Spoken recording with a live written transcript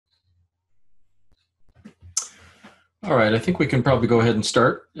All right, I think we can probably go ahead and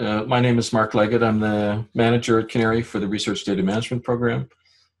start. My name is Mark Leggett. I'm the manager at Canary for the Research Data Management Program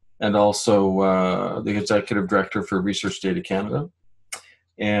and also the executive director for Research Data Canada.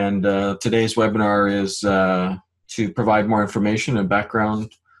 And today's webinar is to provide more information and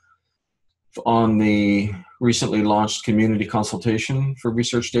background on the recently launched community consultation for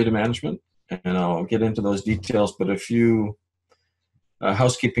research data management. And I'll get into those details, but a few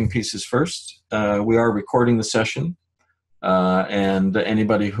housekeeping pieces first. We are recording the session. And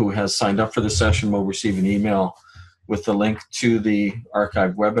anybody who has signed up for the session will receive an email with the link to the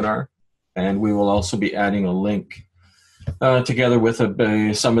archived webinar. And we will also be adding a link together with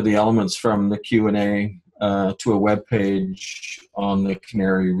some of the elements from the Q&A to a web page on the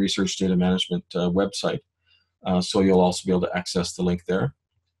Canary Research Data Management website. So you'll also be able to access the link there.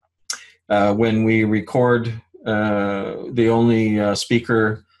 When we record, the only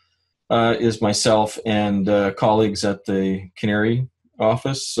speaker is myself and colleagues at the Canary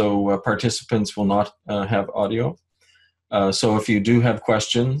office, so participants will not have audio. So if you do have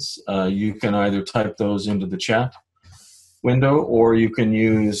questions, you can either type those into the chat window, or you can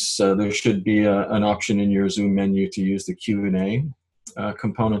use, there should be an option in your Zoom menu to use the Q&A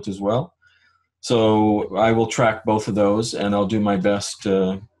component as well. So I will track both of those, and I'll do my best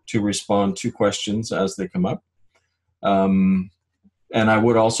to respond to questions as they come up. And I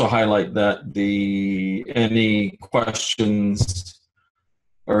would also highlight that any questions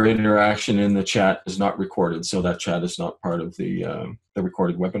or interaction in the chat is not recorded, so that chat is not part of the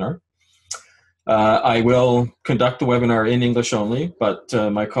recorded webinar. I will conduct the webinar in English only, but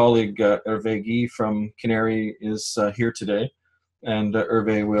my colleague Hervé Guy from Canary is here today, and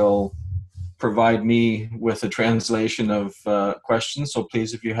Hervé will provide me with a translation of questions. So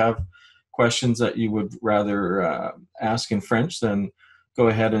please, if you have questions that you would rather ask in French, then go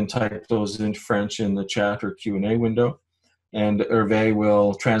ahead and type those in French in the chat or Q&A window. And Hervé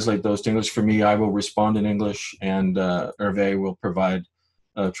will translate those to English for me. I will respond in English, and Hervé will provide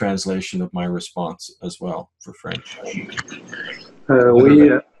a translation of my response as well for French. Oui,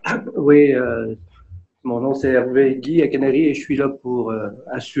 oui, mon nom c'est Hervé Guy à Canary et je suis là pour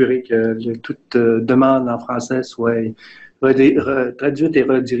assurer que toute demande en français soit traduite et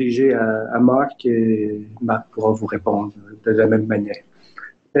redirigée à Marc, et Marc pourra vous répondre de la même manière.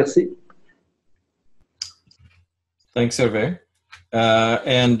 Merci. Thanks, Hervé.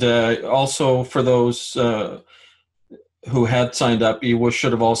 And also for those who had signed up, you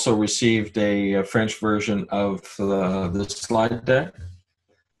should have also received a French version of the slide deck,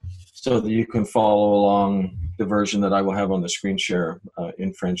 so that you can follow along the version that I will have on the screen share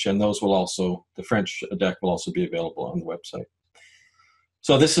in French. And those will also, the French deck will also be available on the website.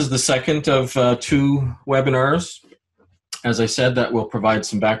 So this is the second of two webinars, as I said, that will provide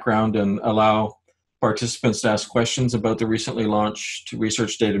some background and allow participants to ask questions about the recently launched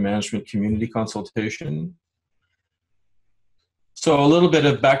Research Data Management Community Consultation. So a little bit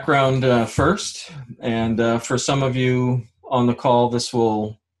of background first, and for some of you on the call, this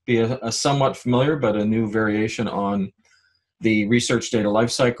will be a somewhat familiar but a new variation on the research data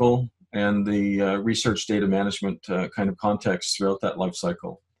lifecycle and the research data management kind of context throughout that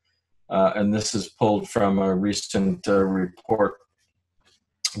lifecycle. And this is pulled from a recent report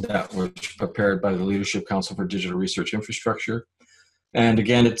that was prepared by the Leadership Council for Digital Research Infrastructure. And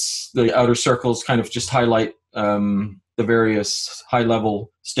again, it's the outer circles kind of just highlight the various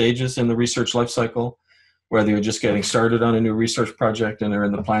high-level stages in the research lifecycle, whether you're just getting started on a new research project and are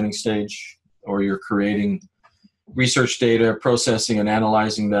in the planning stage, or you're creating research data, processing and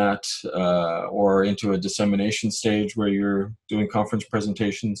analyzing that, or into a dissemination stage where you're doing conference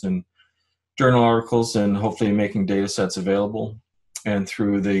presentations and journal articles and hopefully making data sets available, and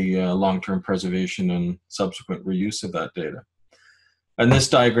through the long-term preservation and subsequent reuse of that data. And this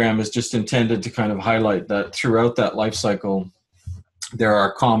diagram is just intended to kind of highlight that throughout that life cycle, there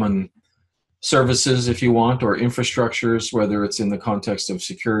are common services, if you want, or infrastructures, whether it's in the context of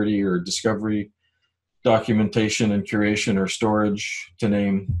security or discovery, documentation and curation or storage, to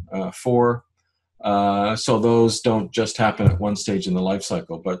name four. So those don't just happen at one stage in the life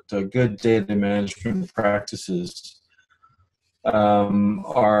cycle, but good data management practices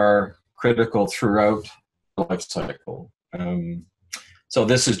are critical throughout the life cycle. So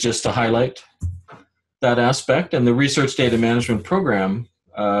this is just to highlight that aspect. And the Research Data Management Program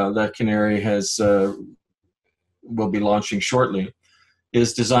that Canary will be launching shortly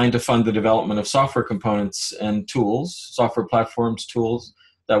is designed to fund the development of software components and tools, software platforms, tools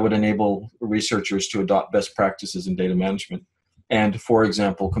that would enable researchers to adopt best practices in data management and, for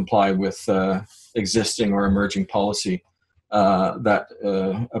example, comply with existing or emerging policy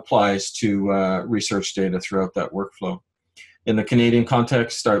that applies to research data throughout that workflow. In the Canadian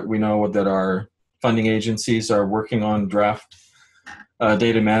context, we know that our funding agencies are working on draft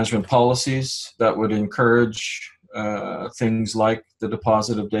data management policies that would encourage things like the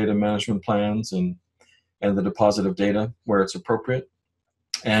deposit of data management plans and the deposit of data where it's appropriate.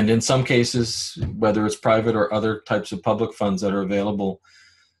 And in some cases, whether it's private or other types of public funds that are available,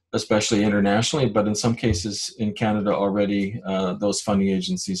 especially internationally, but in some cases in Canada already, those funding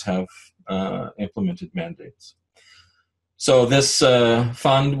agencies have implemented mandates. So this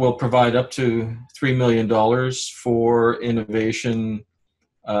fund will provide up to $3 million for innovation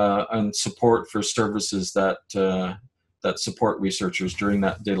and support for services that support researchers during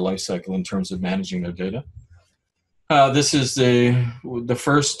that data lifecycle in terms of managing their data. This is the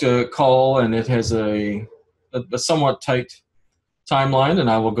first call, and it has a somewhat tight timeline, and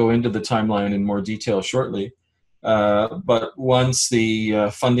I will go into the timeline in more detail shortly. But once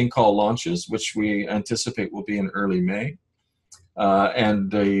the funding call launches, which we anticipate will be in early May,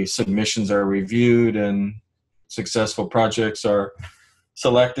 and the submissions are reviewed and successful projects are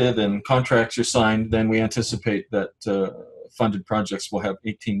selected and contracts are signed, then we anticipate that funded projects will have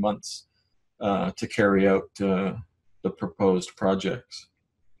 18 months to carry out the proposed projects.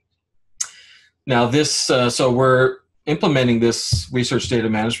 Now this, so we're implementing this research data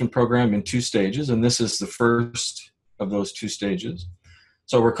management program in 2 stages, and this is the first of those 2 stages.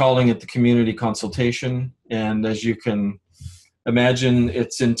 So we're calling it the community consultation, and as you can imagine,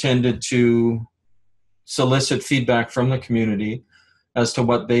 it's intended to solicit feedback from the community as to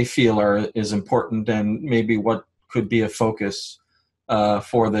what they feel is important and maybe what could be a focus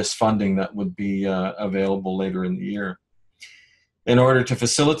for this funding that would be available later in the year. In order to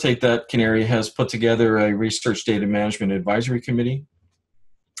facilitate that, Canary has put together a research data management advisory committee,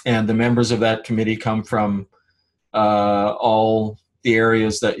 and the members of that committee come from all the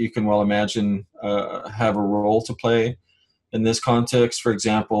areas that you can well imagine have a role to play in this context. For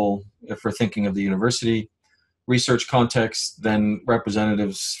example, if we're thinking of the university research context, then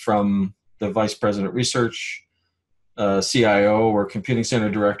representatives from the Vice President Research, CIO or Computing Center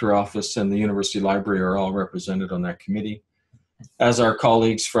Director Office, and the University Library are all represented on that committee, as are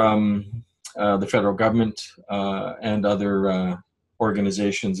colleagues from the federal government and other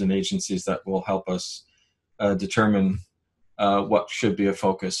organizations and agencies that will help us determine what should be a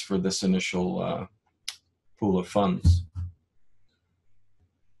focus for this initial pool of funds.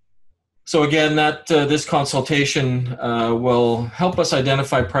 So again, this consultation will help us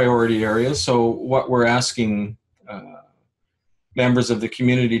identify priority areas. So what we're asking members of the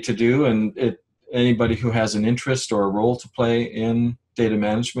community to do, and anybody who has an interest or a role to play in data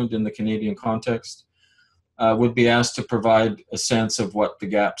management in the Canadian context, would be asked to provide a sense of what the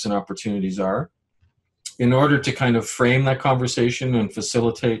gaps and opportunities are. In order to kind of frame that conversation and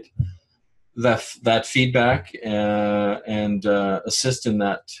facilitate that feedback and assist in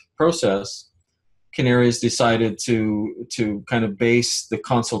that process, Canary has decided to kind of base the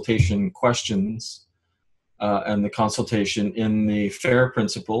consultation questions and the consultation in the FAIR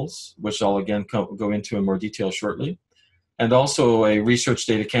principles, which I'll again go into in more detail shortly, and also a Research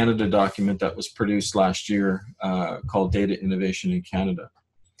Data Canada document that was produced last year called Data Innovation in Canada.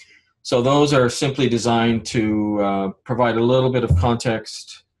 So those are simply designed to provide a little bit of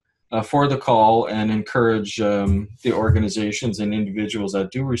context for the call and encourage the organizations and individuals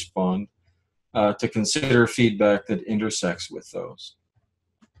that do respond to consider feedback that intersects with those.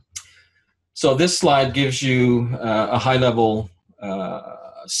 So this slide gives you a high-level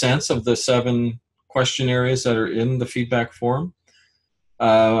sense of the 7 question areas that are in the feedback form.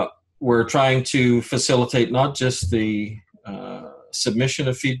 We're trying to facilitate not just the submission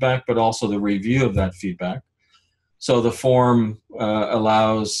of feedback, but also the review of that feedback. So the form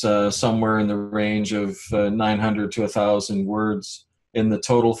allows somewhere in the range of 900 to 1,000 words in the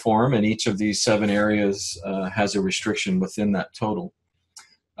total form, and each of these 7 areas has a restriction within that total.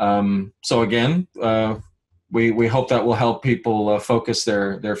 So again, we hope that will help people focus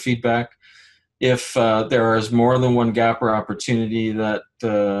their feedback. If there is more than one gap or opportunity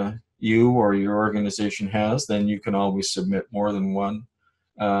that you or your organization has, then you can always submit more than one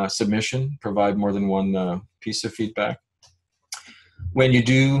submission, provide more than one piece of feedback. When you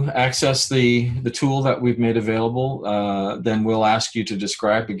do access the tool that we've made available, then we'll ask you to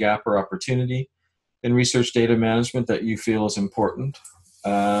describe the gap or opportunity in research data management that you feel is important,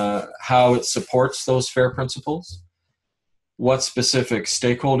 how it supports those FAIR principles, what specific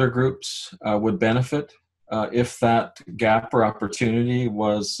stakeholder groups would benefit if that gap or opportunity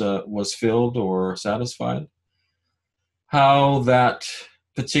was filled or satisfied, how that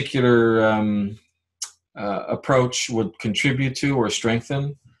particular approach would contribute to or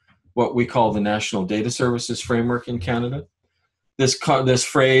strengthen what we call the National Data Services Framework in Canada. This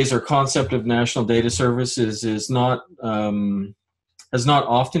phrase or concept of national data services is not has not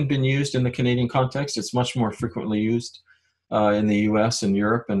often been used in the Canadian context. It's much more frequently used in the US and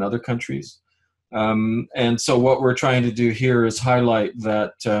Europe and other countries. And so what we're trying to do here is highlight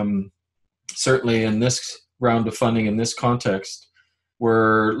that certainly in this round of funding, in this context,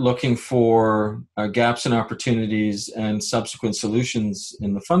 we're looking for gaps and opportunities and subsequent solutions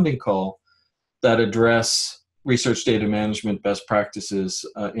in the funding call that address research data management best practices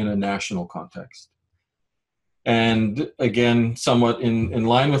in a national context. And again, somewhat in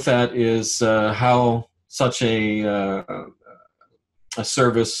line with that is how such a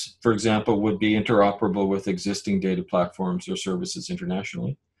service, for example, would be interoperable with existing data platforms or services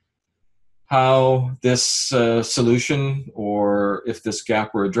internationally. How this solution, or if this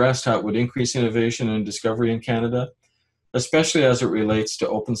gap were addressed, how it would increase innovation and discovery in Canada, especially as it relates to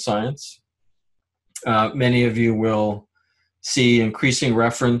open science. Many of you will see increasing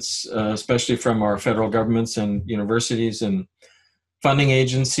reference, especially from our federal governments and universities and funding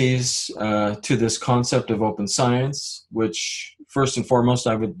agencies, to this concept of open science, which first and foremost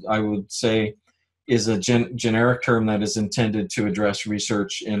I would say is a generic term that is intended to address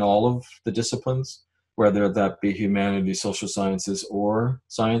research in all of the disciplines, whether that be humanities, social sciences, or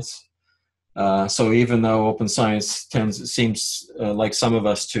science. So even though open science seems like some of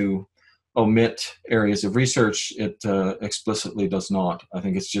us to omit areas of research, it explicitly does not. I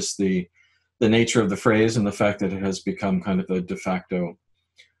think it's just the nature of the phrase and the fact that it has become kind of a de facto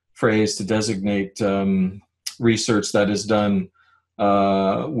phrase to designate research that is done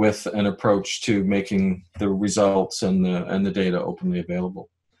with an approach to making the results and the data openly available.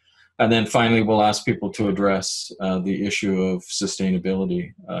 And then finally, we'll ask people to address the issue of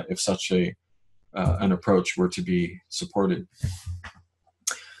sustainability if such an approach were to be supported.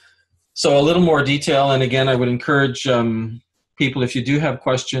 So a little more detail, and again, I would encourage people, if you do have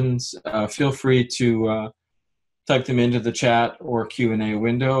questions, feel free to type them into the chat or Q&A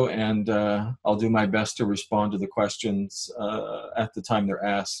window, and I'll do my best to respond to the questions at the time they're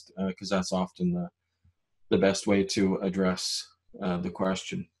asked, because that's often the best way to address the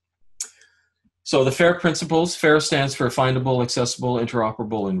question. So the FAIR principles, FAIR stands for findable, accessible,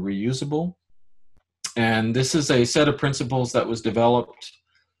 interoperable, and reusable. And this is a set of principles that was developed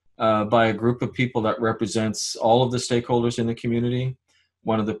by a group of people that represents all of the stakeholders in the community.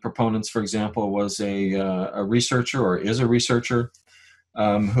 One of the proponents, for example, was a researcher, or is a researcher,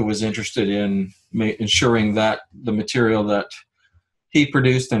 who was interested in ensuring that the material that he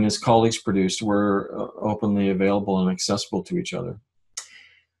produced and his colleagues produced were openly available and accessible to each other.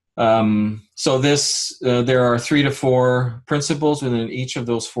 So there are 3 to 4 principles within each of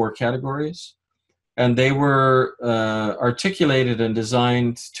those 4 categories. And they were articulated and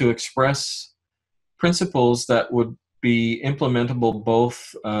designed to express principles that would be implementable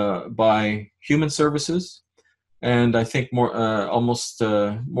both by human services and I think almost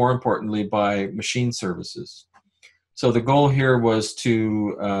more importantly by machine services. So the goal here was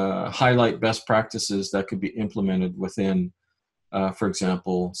to highlight best practices that could be implemented within, for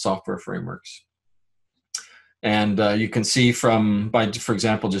example, software frameworks. And you can see for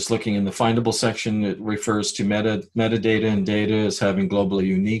example, just looking in the findable section, it refers to metadata and data as having globally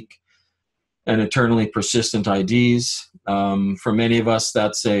unique and eternally persistent IDs. For many of us,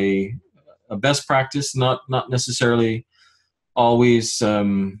 that's a best practice, not necessarily always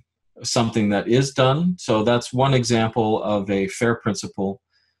something that is done. So that's one example of a FAIR principle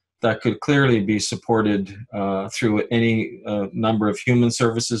that could clearly be supported through any number of human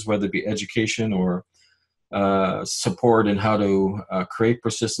services, whether it be education or support in how to create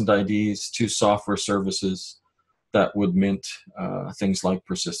persistent IDs, to software services that would mint things like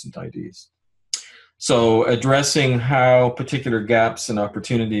persistent IDs. So addressing how particular gaps and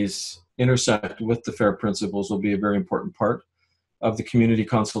opportunities intersect with the FAIR principles will be a very important part of the community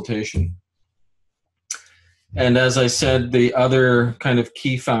consultation. And as I said, the other kind of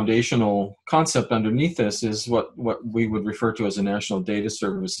key foundational concept underneath this is what we would refer to as a national data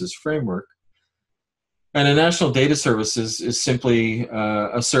services framework. And a national data services is simply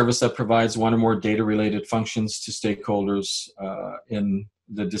a service that provides one or more data-related functions to stakeholders in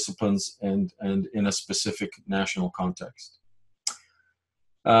the disciplines and in a specific national context.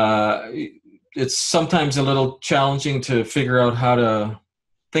 It's sometimes a little challenging to figure out how to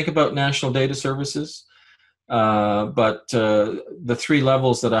think about national data services, but the 3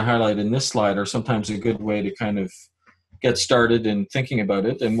 levels that I highlight in this slide are sometimes a good way to kind of get started in thinking about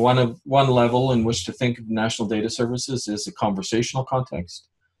it. And one level in which to think of national data services is a conversational context.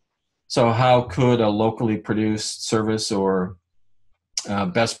 So how could a locally produced service or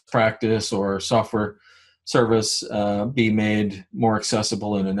best practice or software service be made more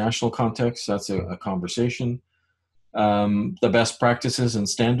accessible in a national context? That's a conversation. The best practices and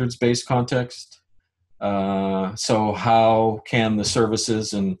standards-based context. So how can the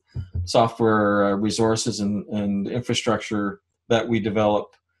services and software resources and infrastructure that we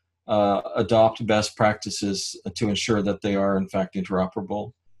develop adopt best practices to ensure that they are in fact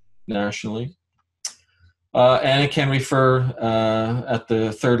interoperable nationally? And it can refer at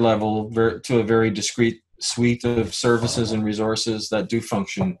the third level to a very discrete suite of services and resources that do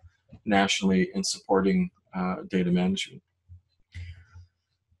function nationally in supporting data management.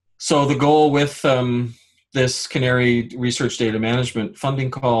 So the goal with this Canary Research Data Management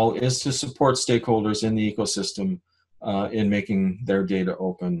funding call is to support stakeholders in the ecosystem in making their data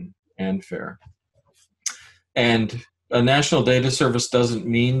open and fair. And a national data service doesn't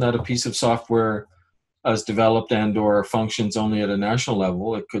mean that a piece of software is developed and or functions only at a national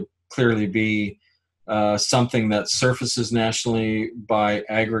level. It could clearly be something that surfaces nationally by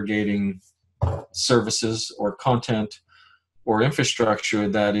aggregating services or content or infrastructure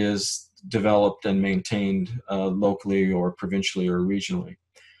that is developed and maintained locally or provincially or regionally.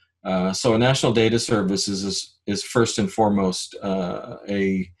 So a national data service is first and foremost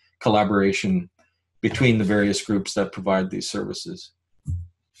a collaboration between the various groups that provide these services.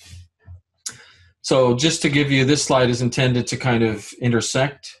 So just to give you, this slide is intended to kind of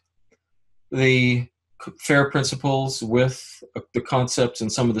intersect the FAIR principles with the concepts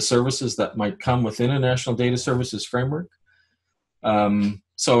and some of the services that might come within a national data services framework.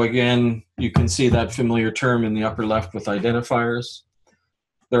 So again, you can see that familiar term in the upper left with identifiers.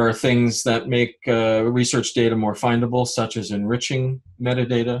 There are things that make research data more findable, such as enriching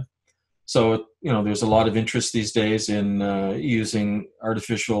metadata. So, there's a lot of interest these days in using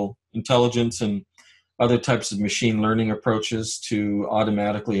artificial intelligence and other types of machine learning approaches to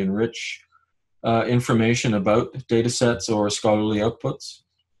automatically enrich information about data sets or scholarly outputs.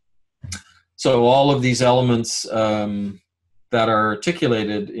 So all of these elements that are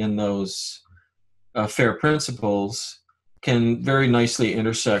articulated in those FAIR principles can very nicely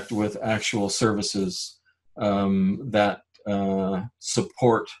intersect with actual services that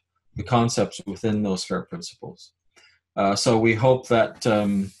support the concepts within those FAIR principles. So we hope that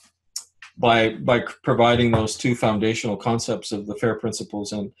by providing those two foundational concepts of the FAIR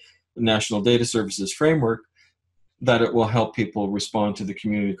principles and the National Data Services Framework, that it will help people respond to the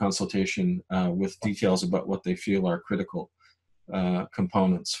community consultation with details about what they feel are critical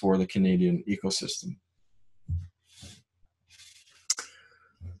components for the Canadian ecosystem.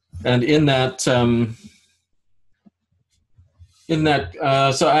 And in that,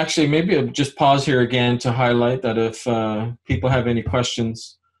 so actually maybe I'll just pause here again to highlight that if people have any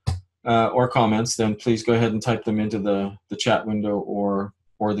questions or comments, then please go ahead and type them into the chat window or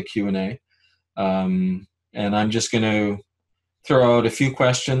the Q&A. And I'm just going to throw out a few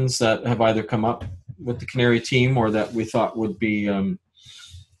questions that have either come up with the Canary team or that we thought would be,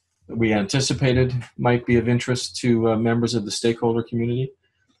 we anticipated might be of interest to members of the stakeholder community.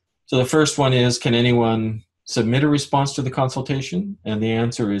 So the first one is, can anyone submit a response to the consultation? And the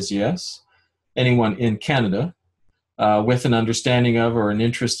answer is yes. Anyone in Canada with an understanding of or an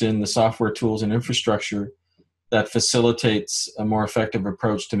interest in the software tools and infrastructure that facilitates a more effective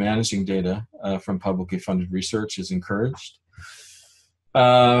approach to managing data from publicly funded research is encouraged.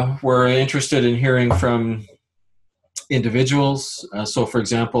 We're interested in hearing from individuals. So for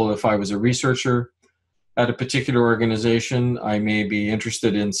example, if I was a researcher at a particular organization, I may be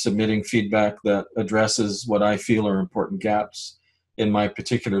interested in submitting feedback that addresses what I feel are important gaps in my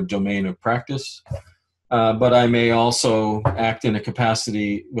particular domain of practice. But I may also act in a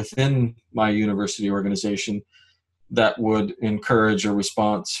capacity within my university organization that would encourage a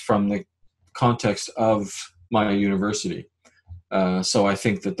response from the context of my university. So I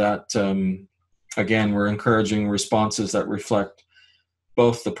think that again, we're encouraging responses that reflect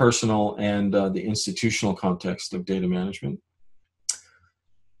both the personal and the institutional context of data management.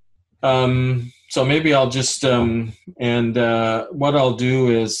 So maybe I'll just, what I'll do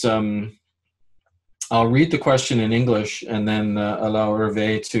is I'll read the question in English and then allow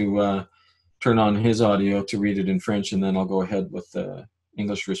Hervé to turn on his audio to read it in French, and then I'll go ahead with the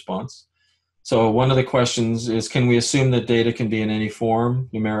English response. So one of the questions is, can we assume that data can be in any form,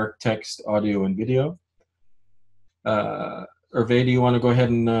 numeric, text, audio, and video? Hervé, do you want to go ahead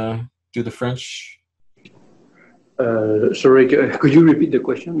and do the French? Sorry, could you repeat the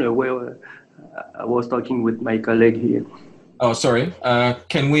question? Well, I was talking with my colleague here. Oh, sorry.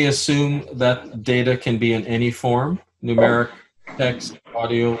 Can we assume that data can be in any form, numeric, text,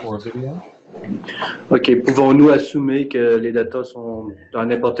 audio, or video? OK. Pouvons-nous assumer que les datas sont dans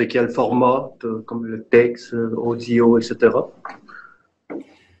n'importe quel format, comme le texte, audio, etc.?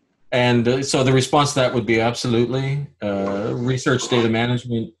 And so the response to that would be absolutely. Research data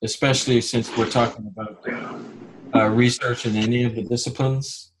management, especially since we're talking about research in any of the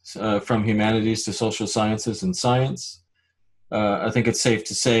disciplines, from humanities to social sciences and science. I think it's safe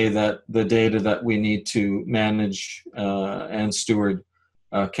to say that the data that we need to manage and steward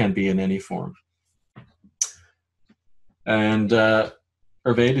can be in any form. And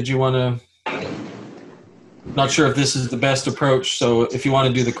Hervé, did you want to? Not sure if this is the best approach, so if you want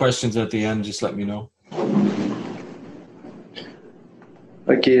to do the questions at the end, just let me know.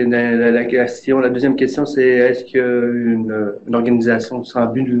 OK. La deuxième question, c'est est-ce qu'une organisation sans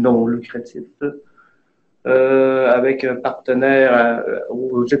but non lucratif avec un partenaire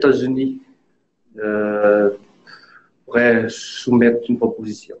aux États-Unis pourrait soumettre une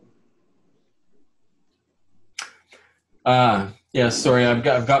proposition? Yes, sorry, I've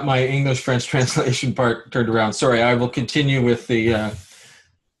got my English-French translation part turned around. Sorry, I will continue with the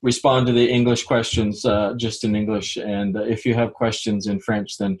respond to the English questions just in English. And if you have questions in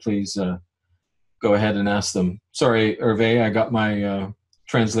French, then please go ahead and ask them. Sorry, Hervé, I got my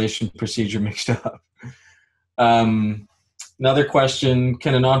translation procedure mixed up. Another question,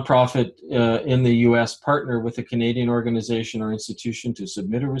 can a nonprofit in the US partner with a Canadian organization or institution to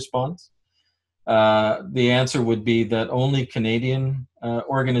submit a response? The answer would be that only Canadian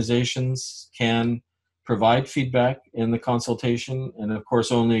organizations can provide feedback in the consultation, and of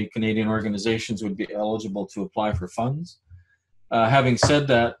course only Canadian organizations would be eligible to apply for funds. Having said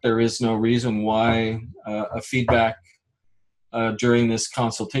that, there is no reason why a feedback during this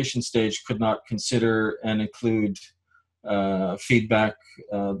consultation stage could not consider and include feedback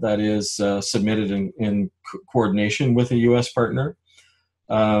that is submitted in coordination with a US partner.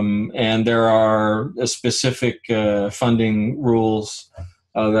 And there are specific funding rules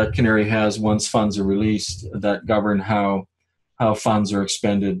that Canary has once funds are released that govern how funds are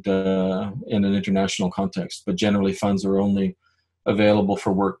expended in an international context. But generally, funds are only available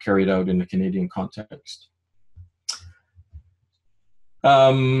for work carried out in a Canadian context.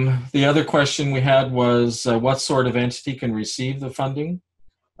 The other question we had was what sort of entity can receive the funding?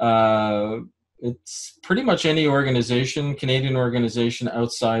 It's pretty much any organization, Canadian organization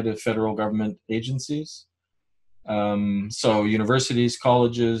outside of federal government agencies. So universities,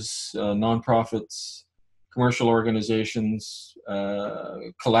 colleges, nonprofits, commercial organizations,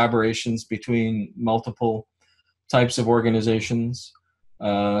 collaborations between multiple types of organizations.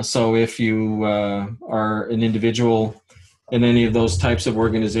 So if you are an individual in any of those types of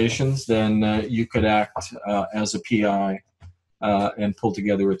organizations, then you could act as a PI and pull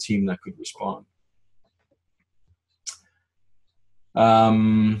together a team that could respond.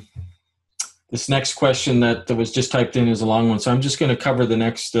 This next question that was just typed in is a long one, so I'm just going to cover the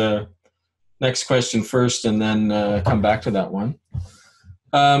next question first and then come back to that one.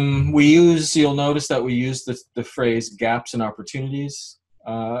 You'll notice that we use the phrase gaps and opportunities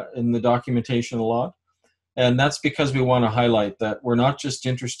in the documentation a lot. And that's because we want to highlight that we're not just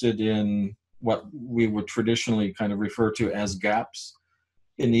interested in what we would traditionally kind of refer to as gaps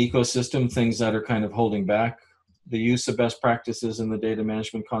in the ecosystem, things that are kind of holding back the use of best practices in the data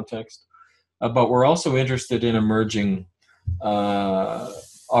management context. But we're also interested in emerging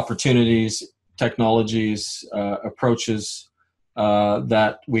opportunities, technologies, approaches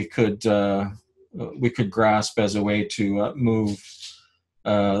that we could grasp as a way to move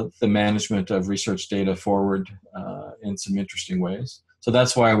the management of research data forward in some interesting ways. So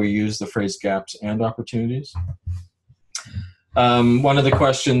that's why we use the phrase gaps and opportunities. One of the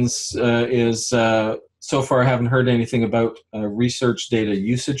questions is, so far I haven't heard anything about research data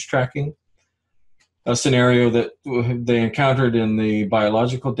usage tracking. A scenario that they encountered in the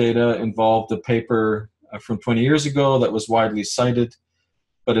biological data involved a paper from 20 years ago that was widely cited,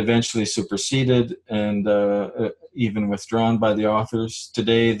 but eventually superseded and even withdrawn by the authors.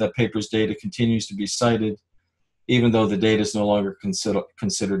 Today, the paper's data continues to be cited, even though the data is no longer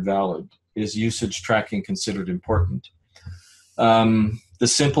considered valid. Is usage tracking considered important? The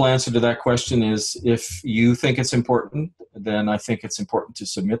simple answer to that question is, if you think it's important, then I think it's important to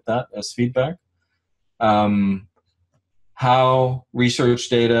submit that as feedback. How research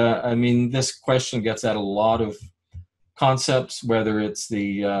data, I mean, this question gets at a lot of concepts, whether it's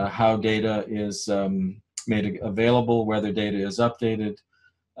the how data is made available, whether data is updated,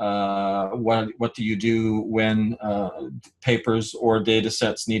 what do you do when papers or data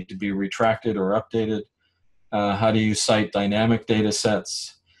sets need to be retracted or updated, how do you cite dynamic data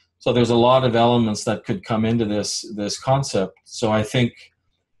sets. So there's a lot of elements that could come into this concept. So I think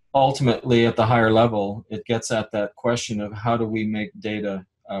ultimately at the higher level, it gets at that question of how do we make data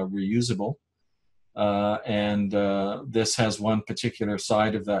reusable? This has one particular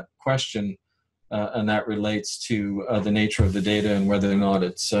side of that question, and that relates to the nature of the data and whether or not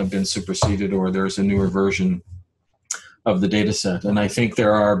it's been superseded or there's a newer version of the data set. And I think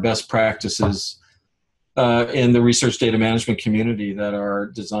there are best practices in the research data management community that are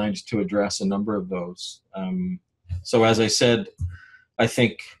designed to address a number of those. So as I said, I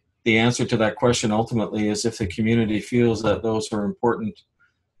think the answer to that question ultimately is if the community feels that those are important,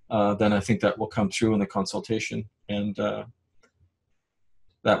 then I think that will come through in the consultation, and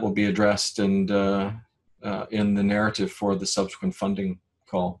that will be addressed and in the narrative for the subsequent funding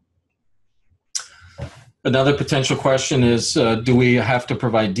call. Another potential question is, do we have to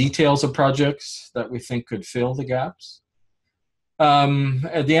provide details of projects that we think could fill the gaps?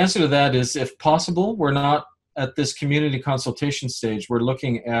 The answer to that is, if possible. We're not at this community consultation stage. We're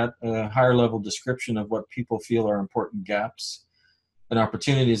looking at a higher level description of what people feel are important gaps and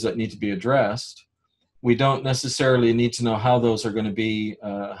opportunities that need to be addressed. We don't necessarily need to know how those are going to be,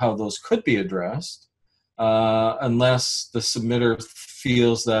 how those could be addressed, unless the submitter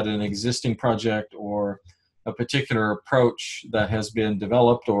feels that an existing project or a particular approach that has been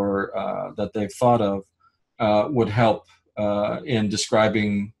developed or that they've thought of would help in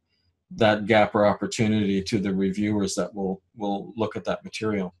describing that gap or opportunity to the reviewers that will look at that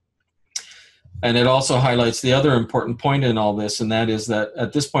material. And it also highlights the other important point in all this, and that is that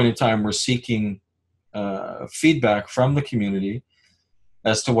at this point in time, we're seeking feedback from the community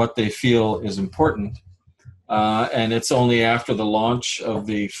as to what they feel is important. And it's only after the launch of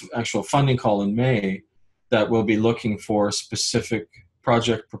the actual funding call in May that we'll be looking for specific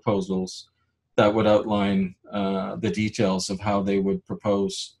project proposals that would outline the details of how they would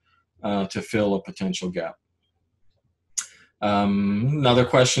propose to fill a potential gap. Another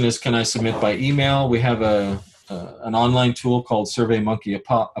question is, can I submit by email? We have an online tool called SurveyMonkey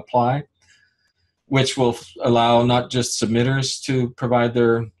Apply, which will allow not just submitters to provide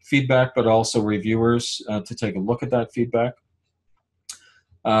their feedback, but also reviewers to take a look at that feedback.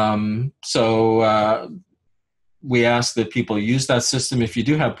 We ask that people use that system. If you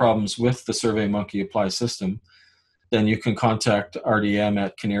do have problems with the SurveyMonkey Apply system, then you can contact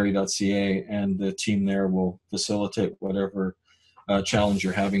rdm@canary.ca, and the team there will facilitate whatever challenge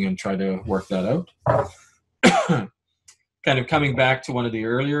you're having and try to work that out. Kind of coming back to one of the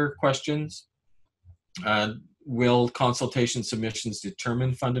earlier questions, will consultation submissions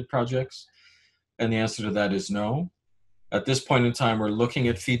determine funded projects? And the answer to that is no. At this point in time, we're looking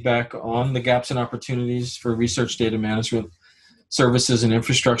at feedback on the gaps and opportunities for research data management services and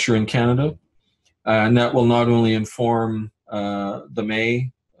infrastructure in Canada. And that will not only inform the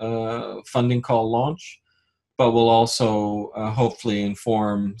May funding call launch, but will also hopefully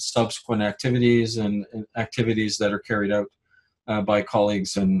inform subsequent activities and activities that are carried out by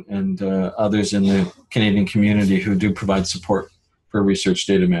colleagues and others in the Canadian community who do provide support for research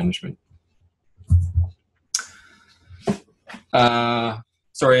data management.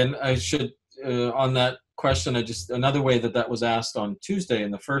 Sorry, and I should, on that question, another way that was asked on Tuesday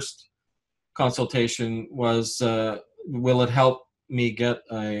in the first consultation was, will it help me get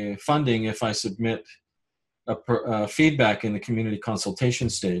a funding if I submit a feedback in the community consultation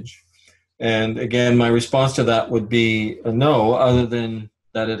stage? And again, my response to that would be no, other than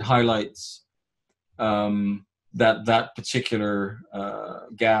that it highlights that particular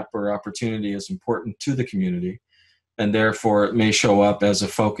gap or opportunity is important to the community, and therefore it may show up as a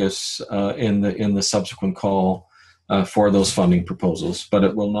focus in the subsequent call for those funding proposals. But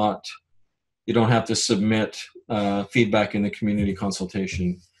it will not. You don't have to submit feedback in the community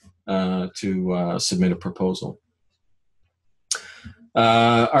consultation to submit a proposal.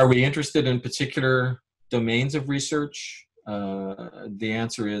 Are we interested in particular domains of research? The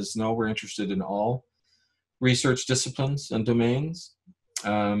answer is no, we're interested in all research disciplines and domains.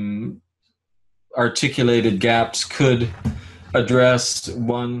 Articulated gaps could address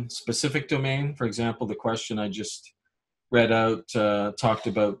one specific domain. For example, the question I just read out talked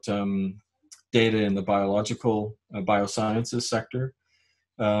about data in the biological biosciences sector.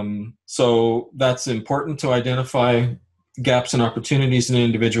 So that's important to identify gaps and opportunities in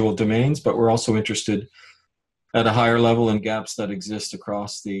individual domains, but we're also interested at a higher level in gaps that exist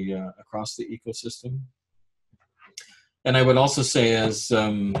across the ecosystem. And I would also say, as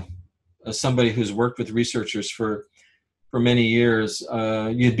somebody who's worked with researchers for many years,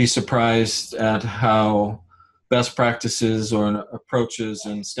 you'd be surprised at how best practices or approaches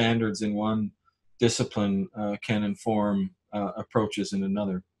and standards in one discipline can inform approaches in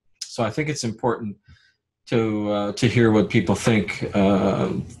another. So I think it's important to hear what people think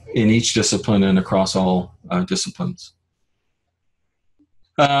in each discipline and across all disciplines.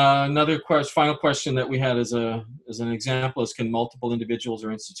 Final question that we had as an example is, can multiple individuals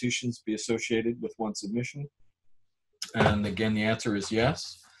or institutions be associated with one submission? And again, the answer is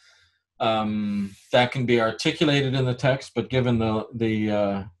yes. That can be articulated in the text, but given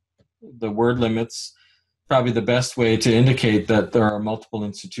the word limits, probably the best way to indicate that there are multiple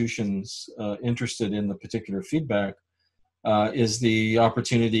institutions interested in the particular feedback is the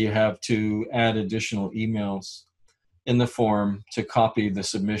opportunity you have to add additional emails in the form to copy the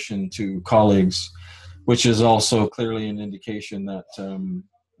submission to colleagues, which is also clearly an indication that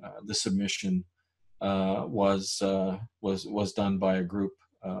the submission was done by a group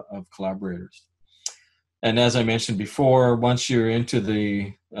of collaborators. And as I mentioned before, once you're into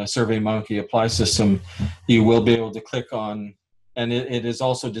the SurveyMonkey Apply system, you will be able to click on, and it is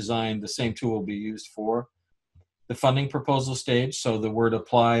also designed, the same tool will be used for the funding proposal stage. So the word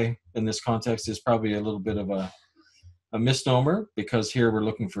apply in this context is probably a little bit of a misnomer, because here we're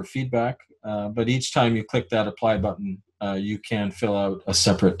looking for feedback. But each time you click that apply button, you can fill out a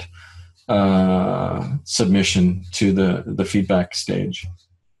separate submission to the feedback stage.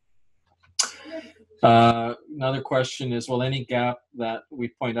 Another question is, will any gap that we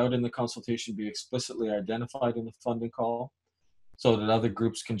point out in the consultation be explicitly identified in the funding call so that other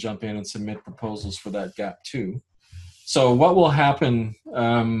groups can jump in and submit proposals for that gap too? So what will happen,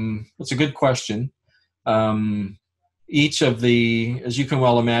 it's a good question. Each of the, as you can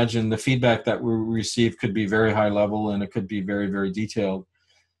well imagine, the feedback that we receive could be very high level, and it could be very, very detailed,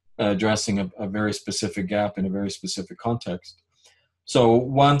 addressing a very specific gap in a very specific context. So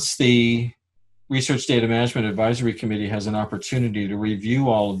once the Research Data Management Advisory Committee has an opportunity to review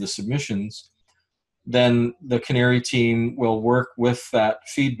all of the submissions, then the Canary team will work with that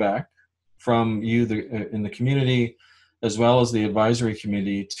feedback from you in the community, as well as the advisory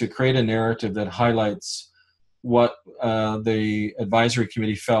committee, to create a narrative that highlights what the advisory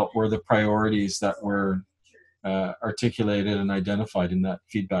committee felt were the priorities that were articulated and identified in that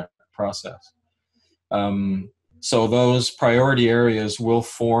feedback process. So those priority areas will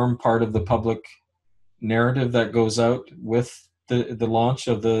form part of the public narrative that goes out with the launch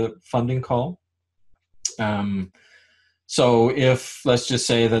of the funding call. So if, let's just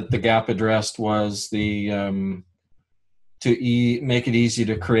say that the gap addressed was the make it easy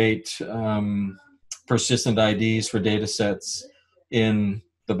to create persistent IDs for data sets in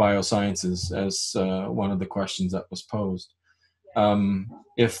the biosciences, as one of the questions that was posed.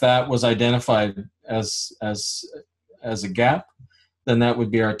 If that was identified as a gap, then that would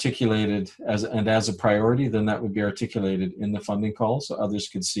be articulated as a priority, then that would be articulated in the funding call so others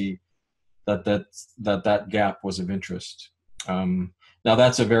could see that gap was of interest. Now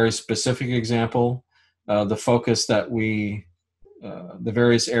that's a very specific example. The focus that the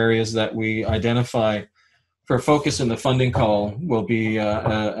various areas that we identify for focus in the funding call will be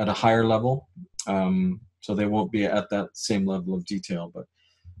at a higher level. So they won't be at that same level of detail, but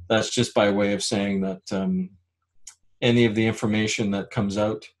that's just by way of saying that any of the information that comes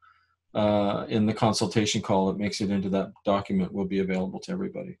out in the consultation call that makes it into that document will be available to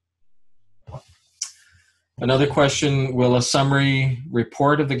everybody. Another question, will a summary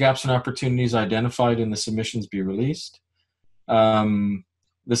report of the gaps and opportunities identified in the submissions be released?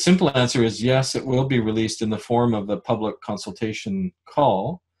 The simple answer is yes, it will be released in the form of the public consultation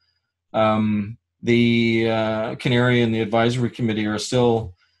call. The Canary and the advisory committee are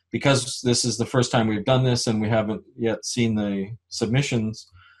still, because this is the first time we've done this and we haven't yet seen the submissions,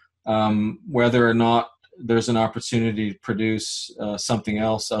 whether or not there's an opportunity to produce something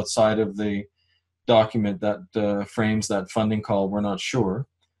else outside of the document that frames that funding call, we're not sure.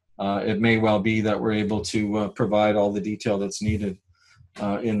 It may well be that we're able to provide all the detail that's needed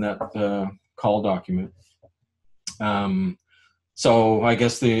in that call document. So I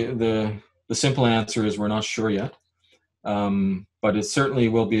guess the simple answer is we're not sure yet, but it certainly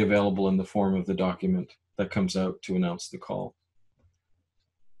will be available in the form of the document that comes out to announce the call.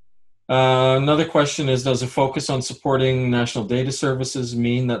 Another question is, does a focus on supporting national data services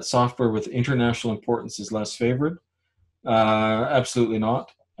mean that software with international importance is less favored? Absolutely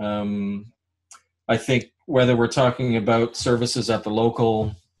not. I think whether we're talking about services at the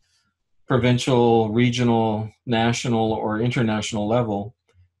local, provincial, regional, national, or international level,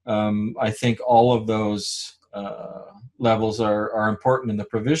 I think all of those levels are important in the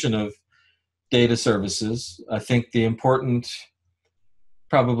provision of data services. I think the important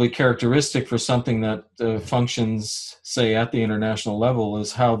probably characteristic for something that functions, say, at the international level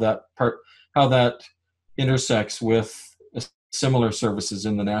is how that intersects with similar services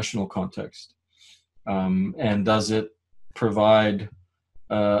in the national context? And does it provide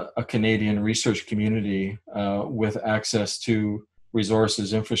a Canadian research community with access to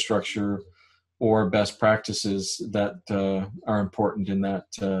resources, infrastructure, or best practices that are important in that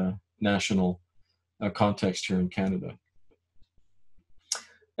national context here in Canada?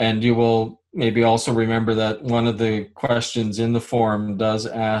 And you will maybe also remember that one of the questions in the form does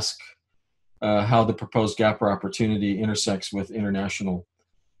ask how the proposed gap or opportunity intersects with international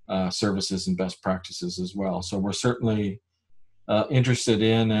services and best practices as well. So we're certainly interested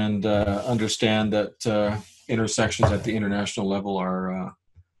in and understand that intersections at the international level are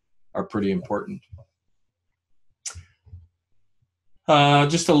pretty important.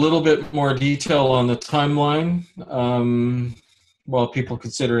 Just a little bit more detail on the timeline, while people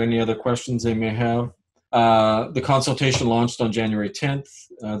consider any other questions they may have. The consultation launched on January 10th.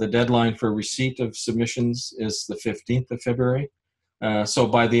 The deadline for receipt of submissions is the 15th of February. So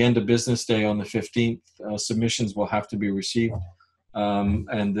by the end of business day on the 15th, submissions will have to be received.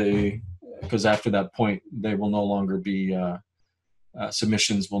 Because after that point, they will no longer be,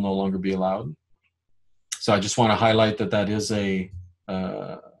 submissions will no longer be allowed. So I just want to highlight that that is a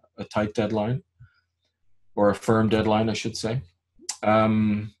tight deadline, or a firm deadline, I should say.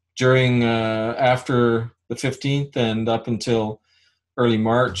 After the 15th and up until early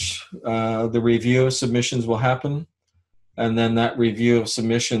March, the review of submissions will happen. And then that review of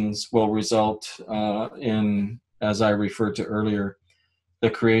submissions will result in, as I referred to earlier, the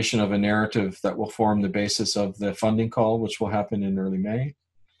creation of a narrative that will form the basis of the funding call, which will happen in early May.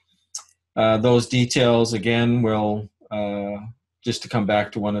 Those details, again, will, just to come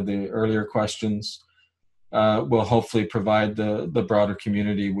back to one of the earlier questions, will hopefully provide the broader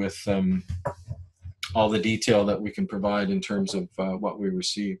community with all the detail that we can provide in terms of what we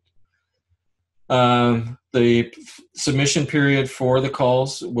received. The submission period for the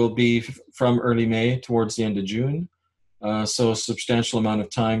calls will be from early May towards the end of June. So a substantial amount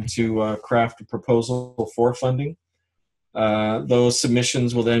of time to craft a proposal for funding. Those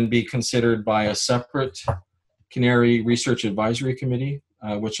submissions will then be considered by a separate Canary Research Advisory Committee,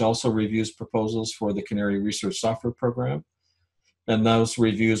 which also reviews proposals for the Canary Research Software Program. And those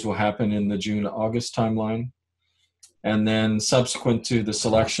reviews will happen in the June-August timeline. And then subsequent to the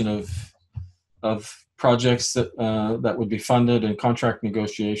selection of projects that would be funded and contract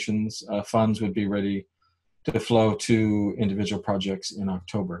negotiations, funds would be ready to flow to individual projects in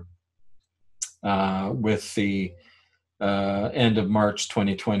October, with the end of March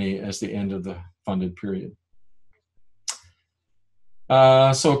 2020 as the end of the funded period.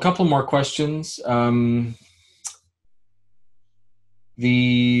 So a couple more questions. When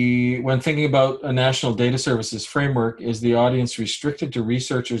thinking about a national data services framework, is the audience restricted to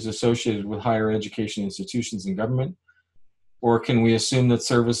researchers associated with higher education institutions and government? Or can we assume that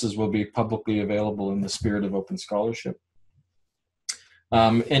services will be publicly available in the spirit of open scholarship?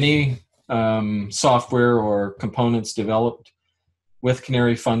 Any software or components developed with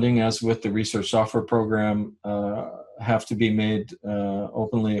Canary funding, as with the research software program, have to be made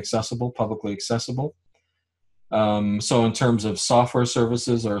openly accessible, publicly accessible. So in terms of software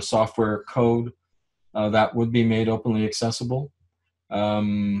services or software code, that would be made openly accessible.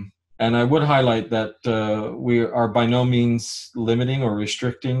 And I would highlight that we are by no means limiting or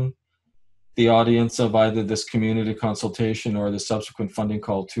restricting the audience of either this community consultation or the subsequent funding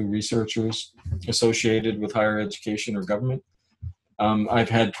call to researchers associated with higher education or government. I've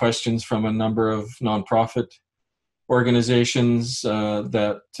had questions from a number of nonprofit organizations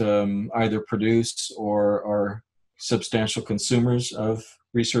that either produce or are substantial consumers of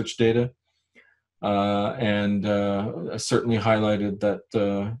research data. And certainly highlighted that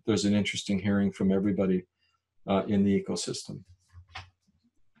there's an interesting hearing from everybody in the ecosystem.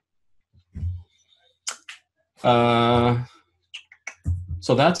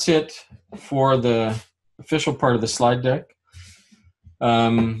 So that's it for the official part of the slide deck.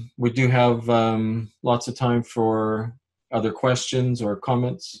 We do have lots of time for other questions or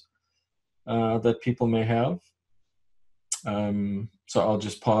comments that people may have. So I'll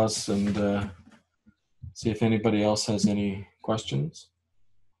just pause and see if anybody else has any questions.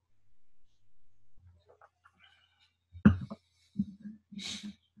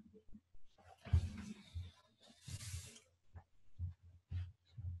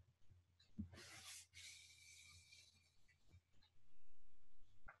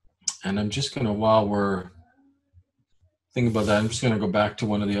 And I'm just going to, while we're thinking about that, I'm just going to go back to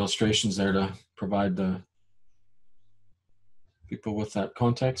one of the illustrations there to provide the people with that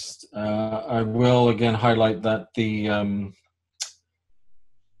context. I will again highlight that the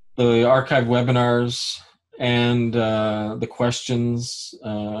archived webinars and the questions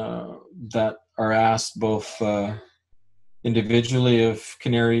that are asked both individually of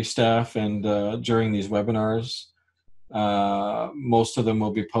Canary staff and during these webinars. Most of them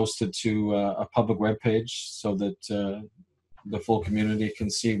will be posted to a public webpage so that the full community can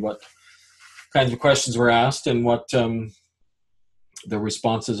see what kinds of questions were asked and what the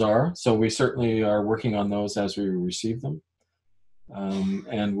responses are. So we certainly are working on those as we receive them.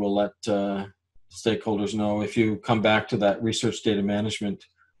 And we'll let stakeholders know. If you come back to that research data management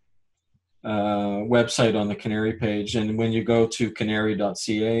website on the Canary page, and when you go to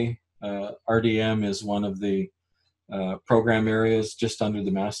canary.ca, RDM is one of the program areas just under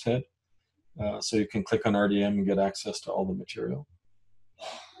the masthead. So you can click on RDM and get access to all the material.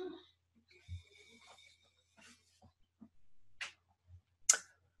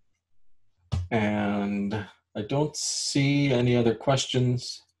 And I don't see any other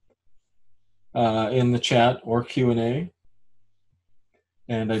questions in the chat or Q&A.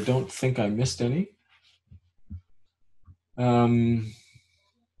 And I don't think I missed any. And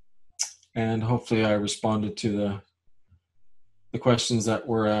hopefully I responded to the questions that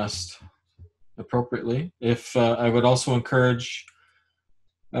were asked appropriately. If I would also encourage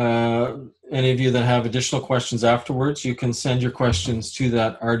any of you that have additional questions afterwards, you can send your questions to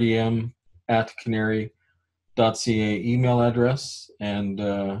that rdm@canary.ca email address, and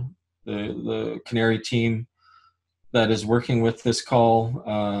the Canary team that is working with this call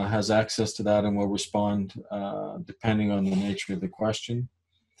has access to that and will respond depending on the nature of the question.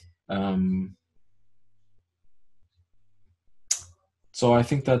 So I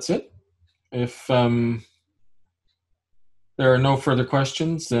think that's it. If there are no further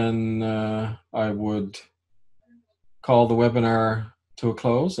questions, then I would call the webinar to a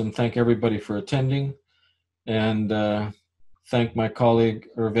close and thank everybody for attending, and thank my colleague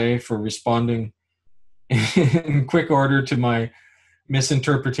Hervé for responding in quick order to my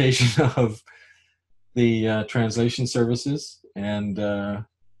misinterpretation of the translation services. And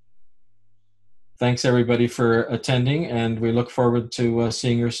thanks everybody for attending, and we look forward to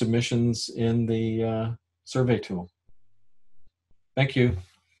seeing your submissions in the survey tool. Thank you.